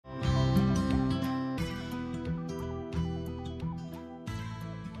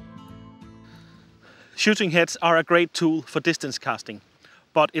Shooting heads are a great tool for distance casting,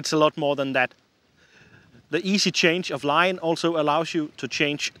 but it's a lot more than that. The easy change of line also allows you to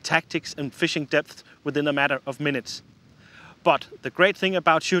change tactics and fishing depth within a matter of minutes. But the great thing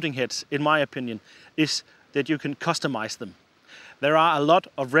about shooting heads, in my opinion, is that you can customize them. There are a lot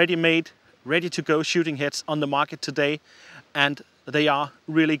of ready-made, ready-to-go shooting heads on the market today, and they are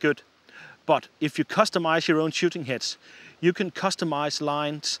really good. But if you customize your own shooting heads, you can customize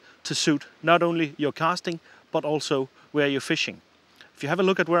lines to suit not only your casting, but also where you're fishing. If you have a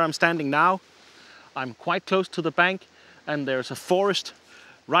look at where I'm standing now, I'm quite close to the bank, and there's a forest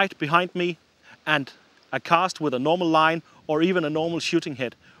right behind me, and a cast with a normal line or even a normal shooting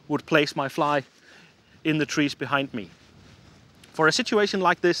head would place my fly in the trees behind me. For a situation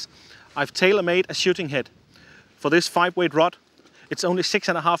like this, I've tailor-made a shooting head. For this 5-weight rod, it's only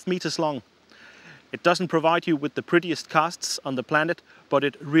 6.5 meters long. It doesn't provide you with the prettiest casts on the planet, but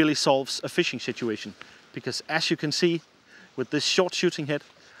it really solves a fishing situation. Because as you can see, with this short shooting head,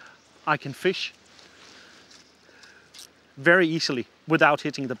 I can fish very easily without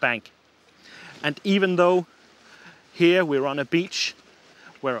hitting the bank. And even though here we're on a beach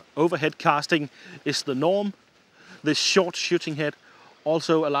where overhead casting is the norm, this short shooting head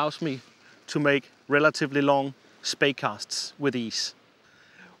also allows me to make relatively long spey casts with ease.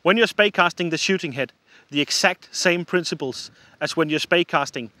 When you're spey casting the shooting head, the exact same principles as when you're spey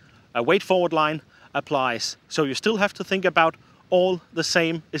casting a weight forward line applies. So you still have to think about all the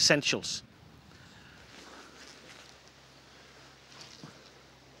same essentials.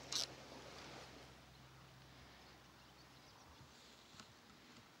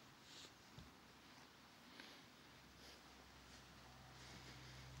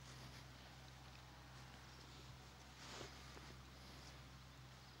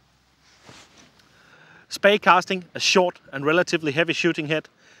 Spey casting a short and relatively heavy shooting head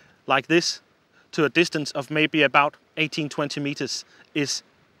like this to a distance of maybe about 18-20 meters is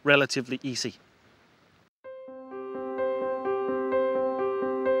relatively easy.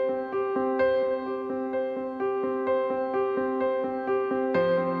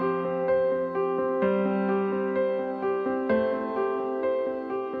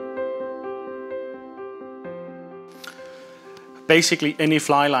 Basically, any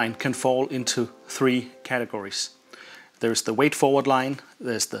fly line can fall into 3 categories. There's the weight forward line,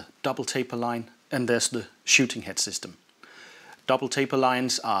 there's the double taper line, and there's the shooting head system. Double taper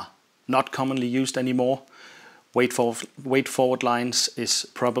lines are not commonly used anymore. Weight forward lines is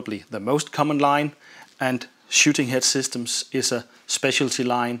probably the most common line, and shooting head systems is a specialty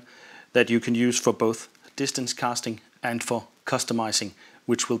line that you can use for both distance casting and for customizing,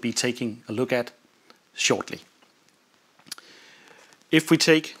 which we'll be taking a look at shortly. If we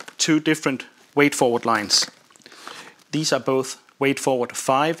take 2 different weight forward lines, these are both weight forward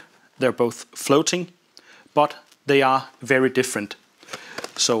 5, they're both floating, but they are very different.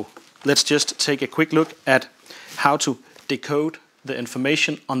 So let's just take a quick look at how to decode the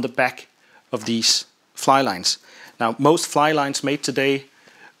information on the back of these fly lines. Now, most fly lines made today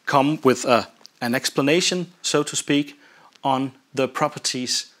come with an explanation, so to speak, on the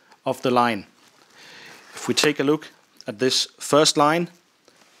properties of the line. If we take a look at this first line,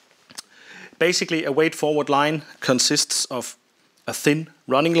 basically a weight forward line consists of a thin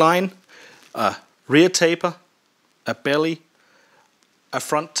running line, a rear taper, a belly, a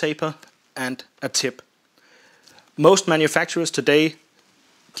front taper, and a tip. Most manufacturers today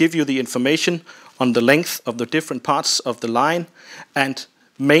give you the information on the length of the different parts of the line, and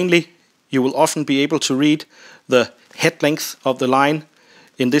mainly you will often be able to read the head length of the line.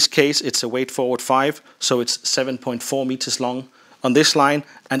 In this case, it's a weight forward 5, so it's 7.4 meters long on this line,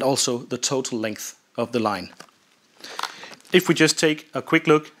 and also the total length of the line. If we just take a quick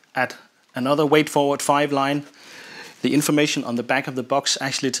look at another weight forward 5 line, the information on the back of the box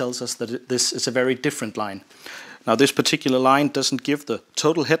actually tells us that this is a very different line. Now, this particular line doesn't give the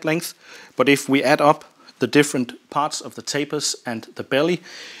total head length, but if we add up the different parts of the tapers and the belly,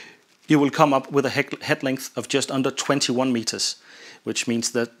 you will come up with a head length of just under 21 meters, which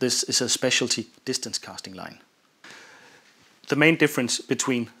means that this is a specialty distance casting line. The main difference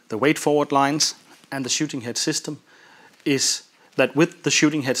between the weight forward lines and the shooting head system is that with the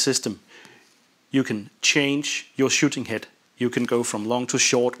shooting head system, you can change your shooting head. You can go from long to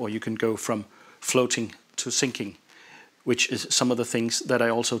short, or you can go from floating to sinking, which is some of the things that I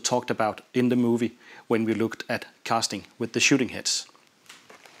also talked about in the movie when we looked at casting with the shooting heads.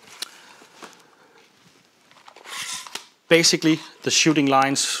 Basically, the shooting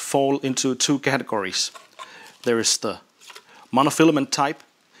lines fall into 2 categories. There is the monofilament type,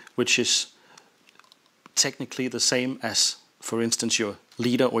 which is technically the same as, for instance, your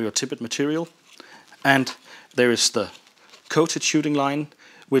leader or your tippet material. And there is the coated shooting line,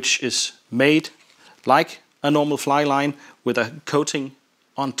 which is made like a normal fly line with a coating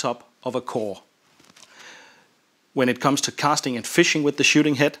on top of a core. When it comes to casting and fishing with the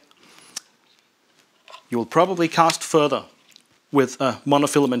shooting head, you will probably cast further with a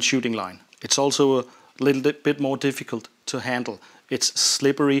monofilament shooting line. It's also a little bit more difficult to handle. It's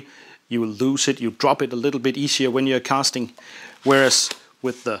slippery, you will lose it, you drop it a little bit easier when you're casting, whereas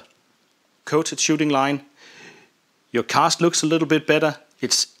with the coated shooting line, your cast looks a little bit better,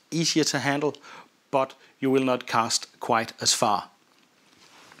 it's easier to handle, but you will not cast quite as far.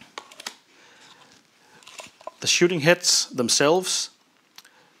 The shooting heads themselves,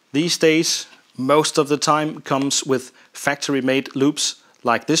 these days, most of the time comes with factory-made loops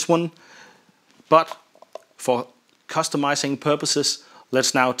like this one, but for customizing purposes,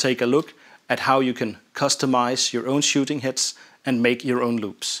 let's now take a look at how you can customize your own shooting heads and make your own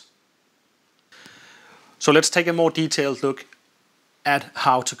loops. So let's take a more detailed look at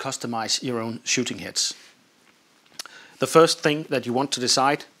how to customize your own shooting heads. The first thing that you want to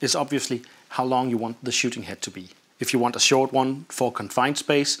decide is obviously how long you want the shooting head to be. If you want a short one for confined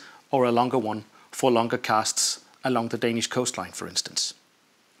space or a longer one for longer casts along the Danish coastline, for instance.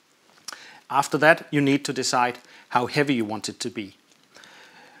 After that, you need to decide how heavy you want it to be.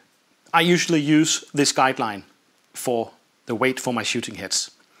 I usually use this guideline for the weight for my shooting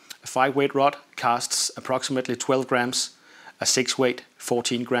heads. A 5-weight rod casts approximately 12 grams, a 6-weight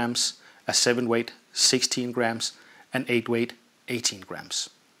 14 grams, a 7-weight 16 grams, and 8-weight 18 grams.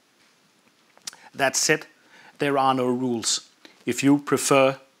 That said, there are no rules. If you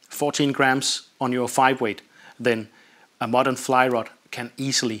prefer 14 grams on your 5-weight, then a modern fly rod can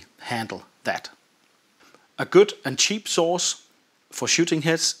easily handle that. A good and cheap source for shooting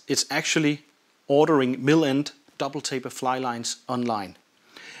heads is actually ordering mill-end double taper fly lines online.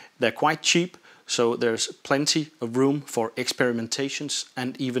 They're quite cheap, so there's plenty of room for experimentations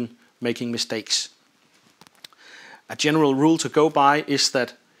and even making mistakes. A general rule to go by is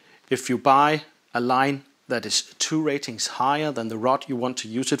that if you buy a line that is 2 ratings higher than the rod you want to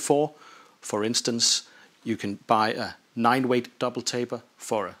use it for instance, you can buy a 9-weight double taper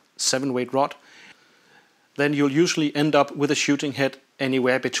for a 7-weight rod, then you'll usually end up with a shooting head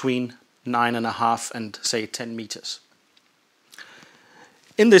anywhere between 9.5 and say 10 meters.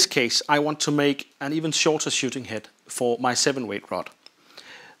 In this case, I want to make an even shorter shooting head for my 7-weight rod.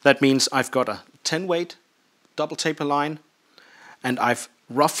 That means I've got a 10-weight double taper line and I've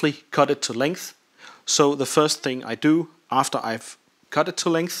roughly cut it to length. So the first thing I do after I've cut it to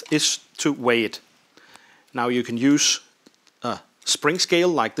length is to weigh it. Now you can use a spring scale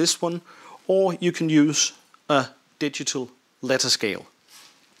like this one, or you can use a digital letter scale.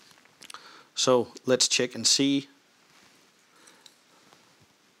 So let's check and see.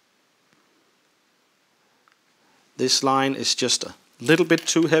 This line is just a little bit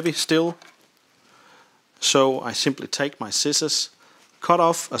too heavy still. So I simply take my scissors, cut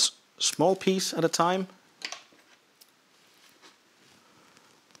off a small piece at a time.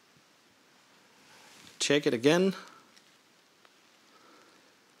 Check it again.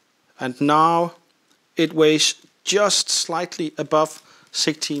 And now it weighs just slightly above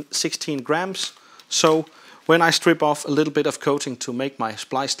 16 grams. So when I strip off a little bit of coating to make my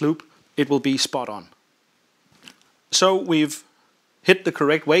spliced loop, it will be spot on. So we've hit the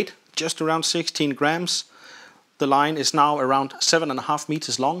correct weight, just around 16 grams. The line is now around 7.5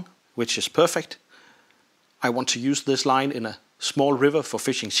 meters long, which is perfect. I want to use this line in a small river for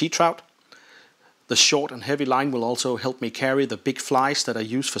fishing sea trout. The short and heavy line will also help me carry the big flies that I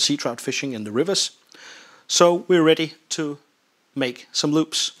use for sea trout fishing in the rivers. So we're ready to make some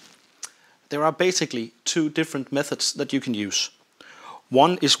loops. There are basically 2 different methods that you can use.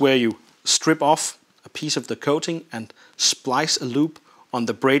 One is where you strip off a piece of the coating and splice a loop on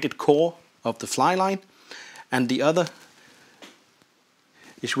the braided core of the fly line. And the other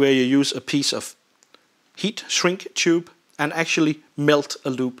is where you use a piece of heat shrink tube and actually melt a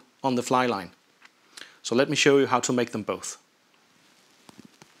loop on the fly line. So let me show you how to make them both.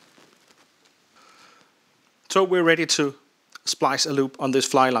 So we're ready to splice a loop on this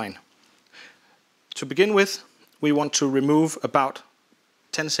fly line. To begin with, we want to remove about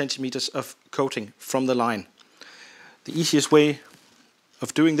 10 centimeters of coating from the line. The easiest way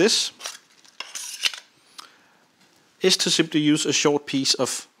of doing this is to simply use a short piece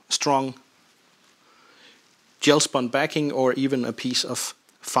of strong gel spun backing or even a piece of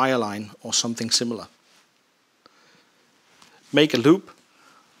fire line or something similar. Make a loop,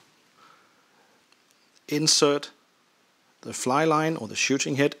 insert the fly line or the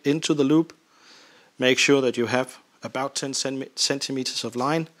shooting head into the loop, make sure that you have about 10 centimeters of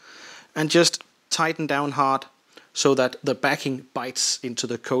line, and just tighten down hard so that the backing bites into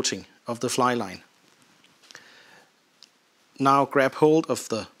the coating of the fly line. Now grab hold of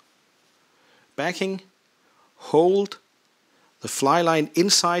the backing, hold the fly line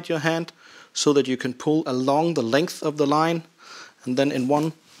inside your hand so that you can pull along the length of the line, and then in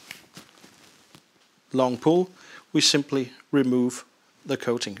one long pull we simply remove the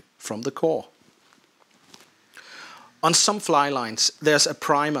coating from the core. On some fly lines there's a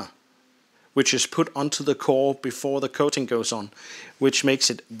primer which is put onto the core before the coating goes on, which makes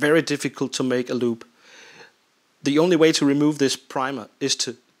it very difficult to make a loop. The only way to remove this primer is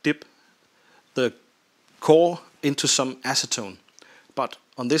to dip the core into some acetone, but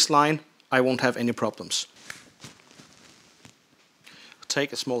on this line I won't have any problems.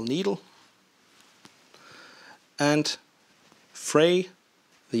 Take a small needle and fray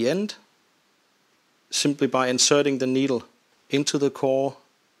the end simply by inserting the needle into the core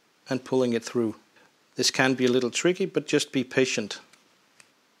and pulling it through. This can be a little tricky, but just be patient.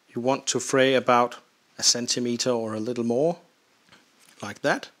 You want to fray about 1 centimeter or a little more, like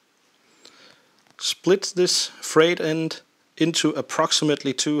that. Split this frayed end into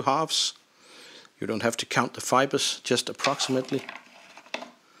approximately 2 halves. You don't have to count the fibers, just approximately.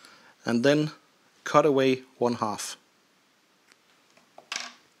 And then cut away 1 half.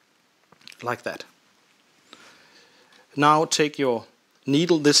 Like that. Now take your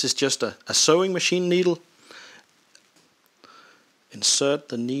needle, this is just a sewing machine needle. Insert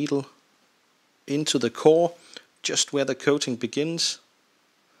the needle into the core, just where the coating begins,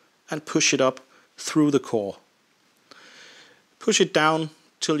 and push it up through the core. Push it down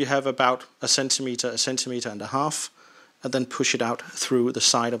till you have about 1 centimeter, 1.5 centimeters, and then push it out through the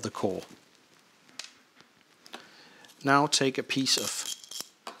side of the core. Now take a piece of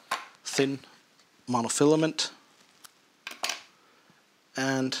thin monofilament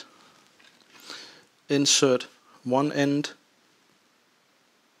and insert one end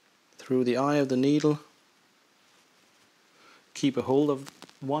through the eye of the needle. Keep a hold of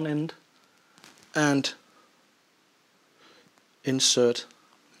one end and insert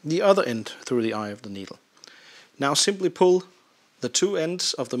the other end through the eye of the needle. Now simply pull the 2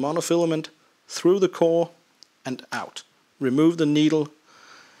 ends of the monofilament through the core and out. Remove the needle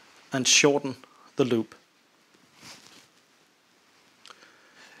and shorten the loop.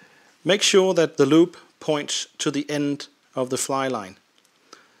 Make sure that the loop points to the end of the fly line.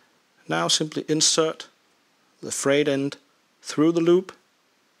 Now simply insert the frayed end through the loop,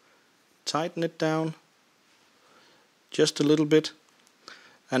 tighten it down just a little bit,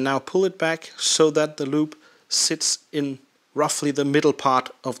 and now pull it back so that the loop sits in roughly the middle part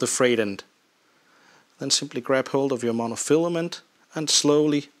of the frayed end. Then simply grab hold of your monofilament and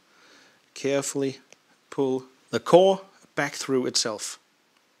slowly, carefully pull the core back through itself.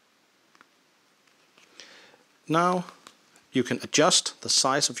 Now you can adjust the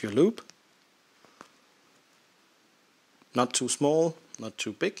size of your loop. Not too small, not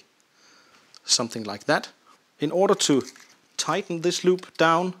too big, something like that. In order to tighten this loop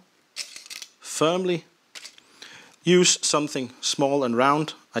down firmly, use something small and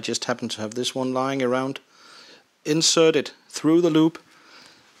round. I just happen to have this one lying around. Insert it through the loop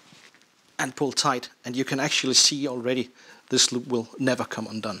and pull tight, and you can actually see already this loop will never come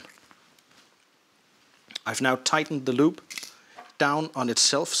undone. I've now tightened the loop down on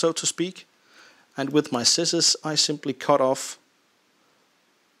itself, so to speak, and with my scissors I simply cut off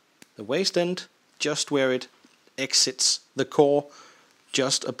the waste end just where it exits the core,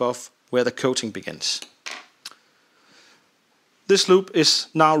 just above where the coating begins. This loop is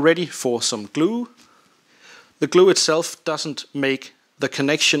now ready for some glue. The glue itself doesn't make the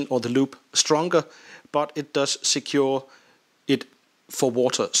connection or the loop stronger, but it does secure it for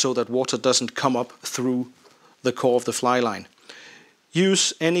water so that water doesn't come up through the core of the fly line.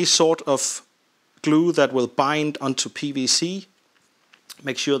 Use any sort of glue that will bind onto PVC.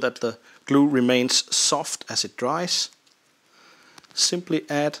 Make sure that the glue remains soft as it dries. Simply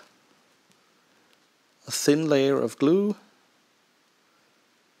add a thin layer of glue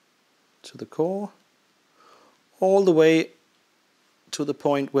to the core, all the way to the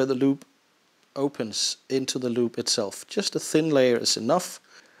point where the loop opens into the loop itself. Just a thin layer is enough.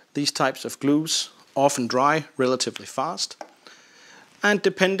 These types of glues often dry relatively fast, and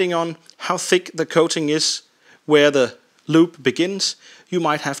depending on how thick the coating is where the loop begins, you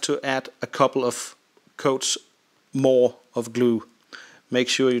might have to add a couple of coats more of glue. Make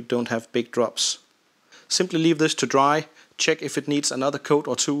sure you don't have big drops. Simply leave this to dry, check if it needs another coat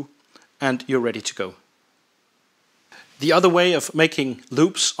or two, and you're ready to go. The other way of making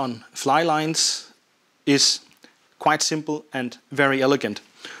loops on fly lines is quite simple and very elegant.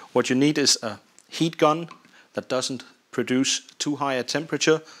 What you need is a heat gun that doesn't produce too high a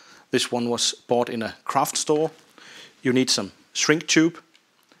temperature. This one was bought in a craft store. You need some shrink tube,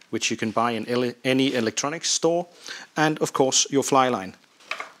 which you can buy in any electronics store, and of course your fly line.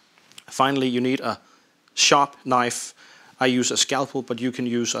 Finally, you need a sharp knife. I use a scalpel, but you can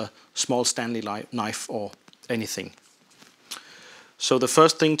use a small Stanley knife or anything. So the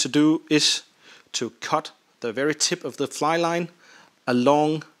first thing to do is to cut the very tip of the fly line, a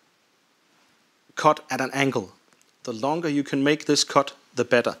long cut at an angle. The longer you can make this cut, the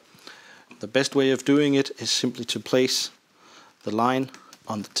better. The best way of doing it is simply to place the line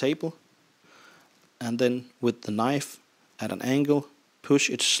on the table and then with the knife at an angle, push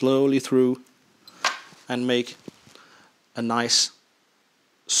it slowly through and make a nice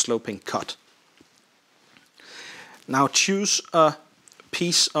sloping cut. Now choose a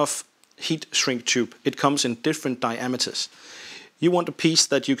piece of heat shrink tube. It comes in different diameters. You want a piece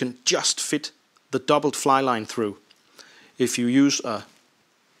that you can just fit the doubled fly line through. If you use a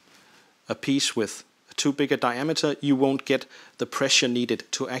piece with too big a diameter, you won't get the pressure needed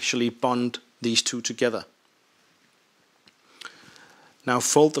to actually bond these two together. Now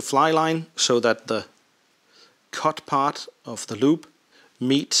fold the fly line so that the cut part of the loop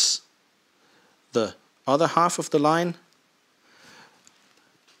meets the other half of the line.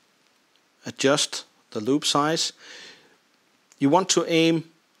 Adjust the loop size. You want to aim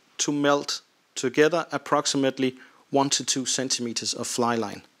to melt together approximately 1 to 2 centimeters of fly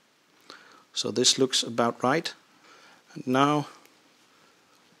line. So this looks about right. And now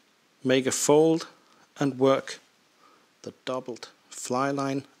make a fold and work the doubled fly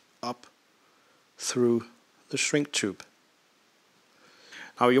line up through the shrink tube.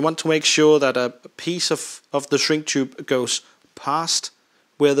 Now you want to make sure that a piece of the shrink tube goes past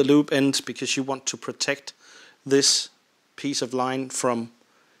where the loop ends, because you want to protect this piece of line from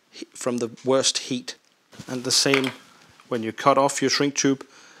the worst heat. And the same when you cut off your shrink tube,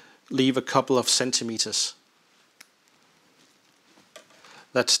 leave a couple of centimeters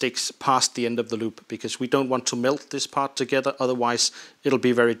that sticks past the end of the loop, because we don't want to melt this part together, otherwise it'll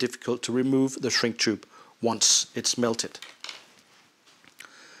be very difficult to remove the shrink tube once it's melted.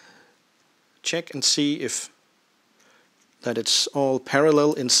 Check and see if that it's all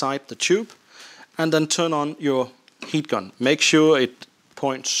parallel inside the tube, and then turn on your heat gun. Make sure it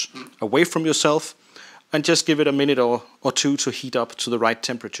points away from yourself and just give it a minute or two to heat up to the right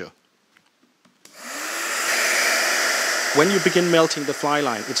temperature. When you begin melting the fly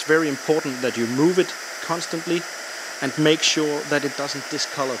line, it's very important that you move it constantly and make sure that it doesn't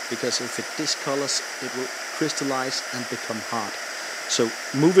discolor, because if it discolors, it will crystallize and become hard. So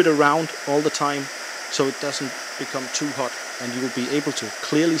move it around all the time so it doesn't become too hot, and you will be able to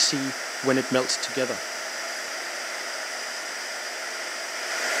clearly see when it melts together.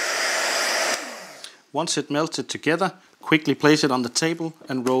 Once it melted together, quickly place it on the table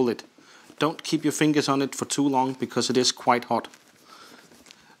and roll it. Don't keep your fingers on it for too long, because it is quite hot.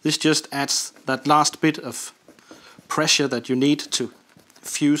 This just adds that last bit of pressure that you need to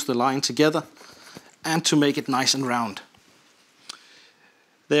fuse the line together and to make it nice and round.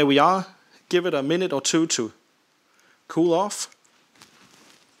 There we are. Give it a minute or two to cool off.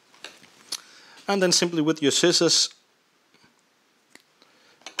 And then simply with your scissors,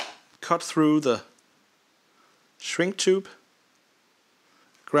 cut through the shrink tube,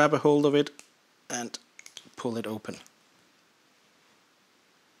 grab a hold of it and pull it open.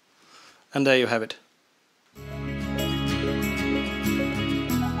 And there you have it.